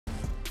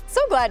So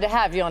glad to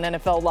have you on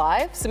NFL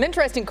Live. Some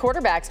interesting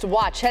quarterbacks to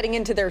watch heading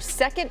into their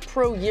second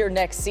pro year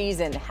next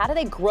season. How do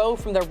they grow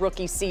from their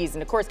rookie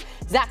season? Of course,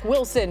 Zach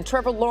Wilson,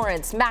 Trevor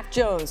Lawrence, Mac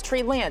Jones,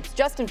 Trey Lance,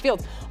 Justin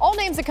Fields, all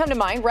names that come to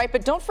mind, right?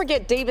 But don't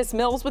forget Davis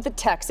Mills with the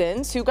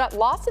Texans, who got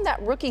lost in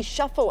that rookie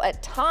shuffle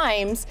at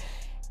times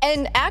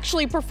and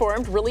actually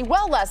performed really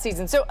well last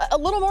season. So a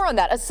little more on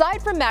that.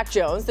 Aside from Mac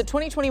Jones, the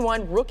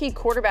 2021 rookie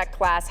quarterback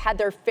class had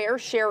their fair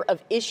share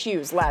of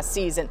issues last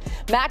season.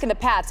 Mac and the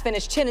Pats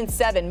finished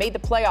 10-7, made the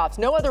playoffs.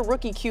 No other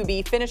rookie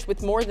QB finished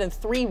with more than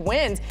 3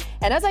 wins.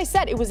 And as I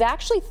said, it was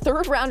actually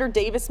third-rounder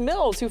Davis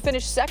Mills who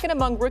finished second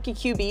among rookie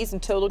QBs in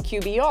total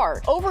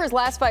QBR. Over his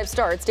last 5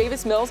 starts,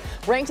 Davis Mills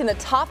ranked in the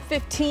top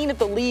 15 of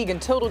the league in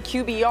total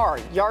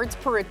QBR, yards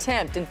per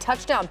attempt, and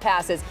touchdown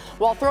passes,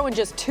 while throwing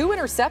just 2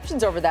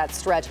 interceptions over that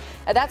stretch.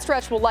 And that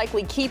stretch will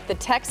likely keep the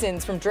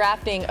Texans from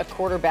drafting a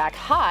quarterback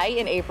high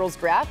in April's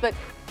draft, but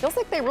feels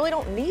like they really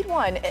don't need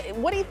one.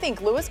 What do you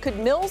think, Lewis? Could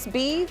Mills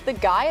be the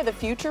guy of the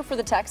future for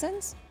the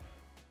Texans?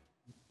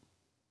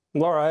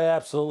 Laura, I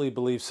absolutely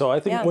believe so.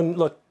 I think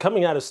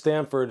coming out of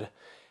Stanford,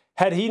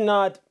 had he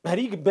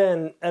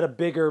been at a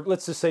bigger,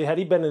 let's just say, had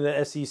he been in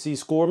an SEC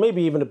school or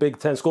maybe even a Big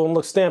Ten school, and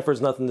look,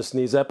 Stanford's nothing to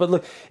sneeze at, but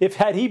look,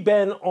 had he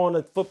been on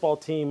a football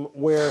team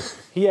where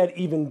he had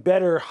even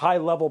better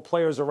high-level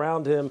players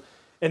around him,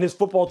 and his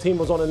football team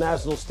was on a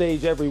national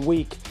stage every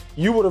week,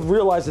 you would have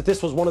realized that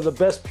this was one of the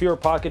best pure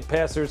pocket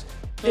passers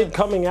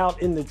coming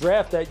out in the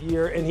draft that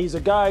year. And he's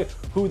a guy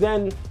who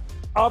then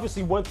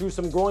obviously went through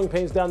some growing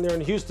pains down there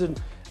in Houston.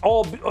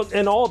 All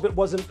of it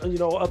wasn't,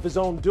 of his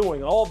own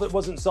doing. All of it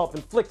wasn't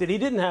self-inflicted. He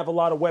didn't have a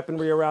lot of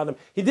weaponry around him.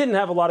 He didn't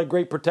have a lot of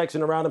great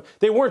protection around him.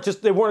 They weren't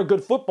a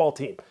good football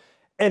team.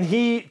 And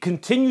he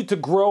continued to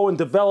grow and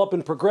develop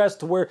and progress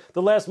to where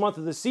the last month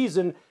of the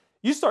season,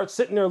 you start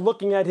sitting there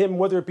looking at him,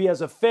 whether it be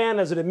as a fan,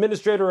 as an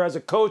administrator, or as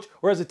a coach,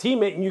 or as a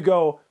teammate, and you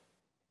go,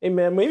 hey,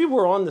 man, maybe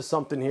we're on to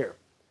something here.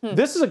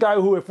 This is a guy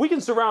who, if we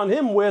can surround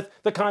him with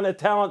the kind of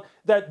talent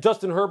that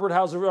Justin Herbert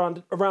has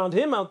around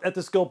him at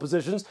the skill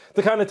positions,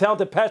 the kind of talent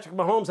that Patrick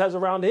Mahomes has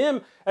around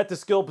him at the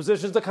skill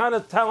positions, the kind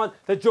of talent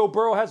that Joe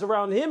Burrow has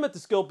around him at the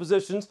skill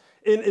positions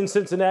in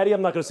Cincinnati.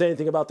 I'm not going to say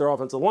anything about their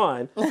offensive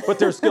line, but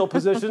their skill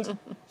positions.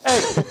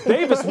 Hey,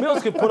 Davis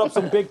Mills can put up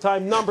some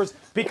big-time numbers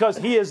because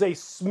he is a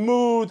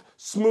smooth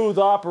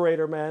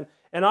operator, man.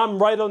 And I'm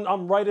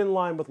right in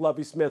line with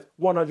Lovie Smith,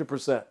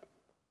 100%.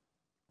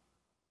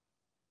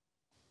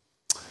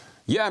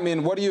 Yeah, I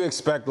mean, what do you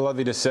expect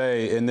Lovie to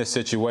say in this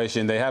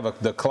situation? They have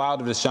the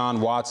cloud of Deshaun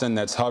Watson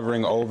that's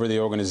hovering over the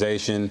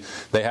organization.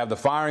 They have the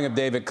firing of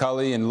David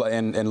Culley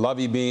and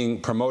Lovie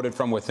being promoted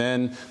from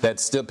within that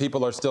still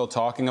people are still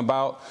talking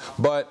about.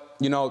 But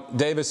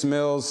Davis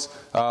Mills,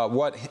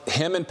 what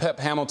him and Pep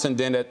Hamilton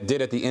did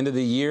at the end of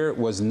the year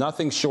was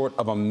nothing short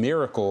of a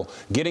miracle,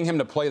 getting him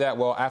to play that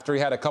well after he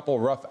had a couple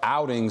rough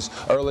outings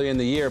early in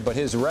the year. But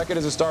his record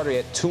as a starter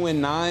at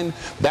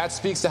 2-9, that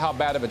speaks to how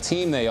bad of a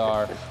team they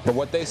are. But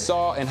what they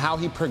saw and how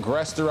he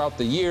progressed throughout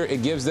the year,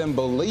 it gives them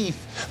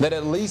belief that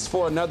at least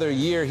for another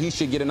year, he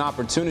should get an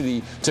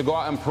opportunity to go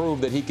out and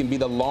prove that he can be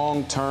the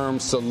long-term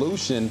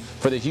solution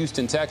for the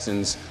Houston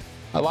Texans.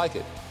 I like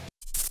it.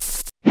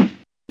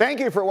 Thank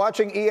you for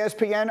watching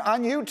ESPN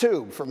on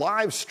YouTube. For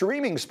live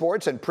streaming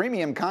sports and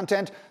premium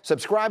content,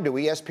 subscribe to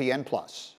ESPN+.